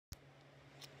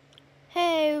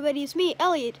everybody, it's me,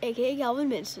 Elliot, aka Calvin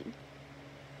Benson.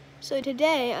 So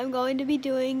today I'm going to be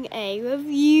doing a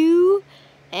review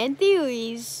and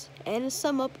theories and a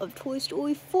sum up of Toy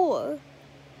Story 4.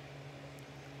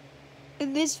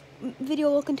 This video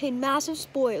will contain massive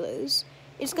spoilers.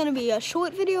 It's going to be a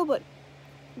short video but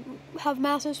have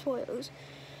massive spoilers.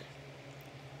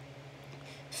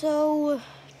 So,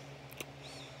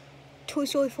 Toy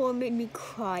Story 4 made me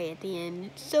cry at the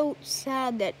end. It's so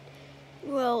sad that,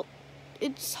 well,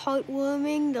 it's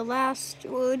heartwarming. The last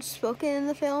words spoken in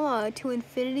the film are "To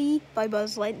Infinity" by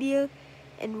Buzz Lightyear,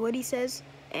 and Woody says,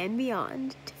 "and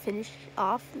beyond," to finish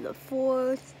off the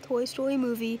fourth Toy Story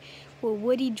movie, where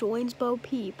Woody joins Bo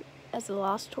Peep as the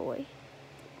lost toy.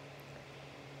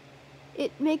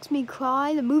 It makes me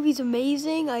cry. The movie's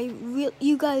amazing.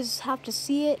 You guys have to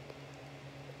see it.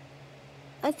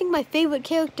 I think my favorite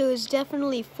character is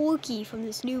definitely Forky from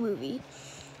this new movie.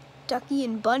 Ducky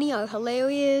and Bunny are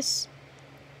hilarious.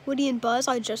 Woody and Buzz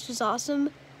are just as awesome.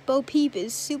 Bo Peep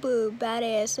is super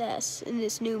badass in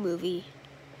this new movie.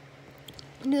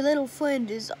 And your little friend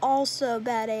is also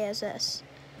badass.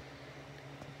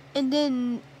 And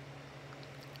then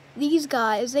these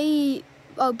guys, they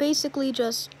are basically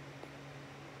just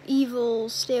evil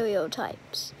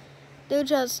stereotypes. They're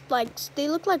just like, they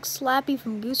look like Slappy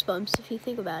from Goosebumps if you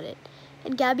think about it.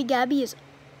 And Gabby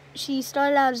she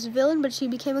started out as a villain, but she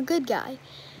became a good guy.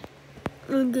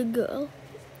 A good girl.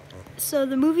 So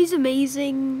the movie's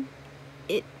amazing.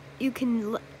 It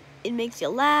makes you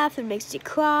laugh, it makes you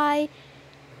cry.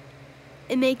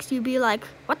 It makes you be like,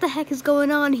 what the heck is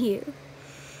going on here?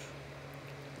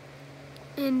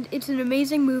 And it's an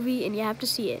amazing movie and you have to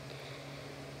see it.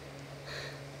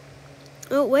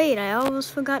 Oh wait, I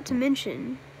almost forgot to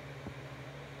mention.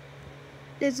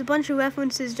 There's a bunch of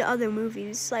references to other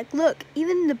movies. Like, look,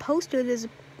 even in the poster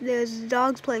there's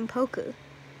dogs playing poker.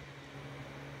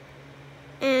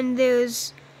 And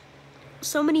there's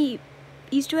so many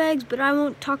Easter eggs, but I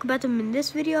won't talk about them in this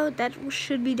video. That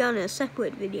should be done in a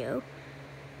separate video.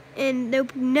 And they're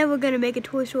never gonna make a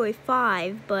Toy Story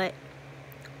 5, but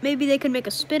maybe they could make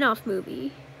a spin-off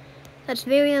movie. That's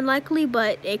very unlikely,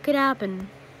 but it could happen.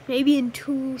 Maybe in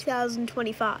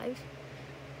 2025.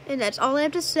 And that's all I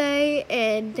have to say,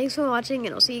 and thanks for watching,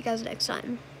 and I'll see you guys next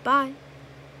time. Bye.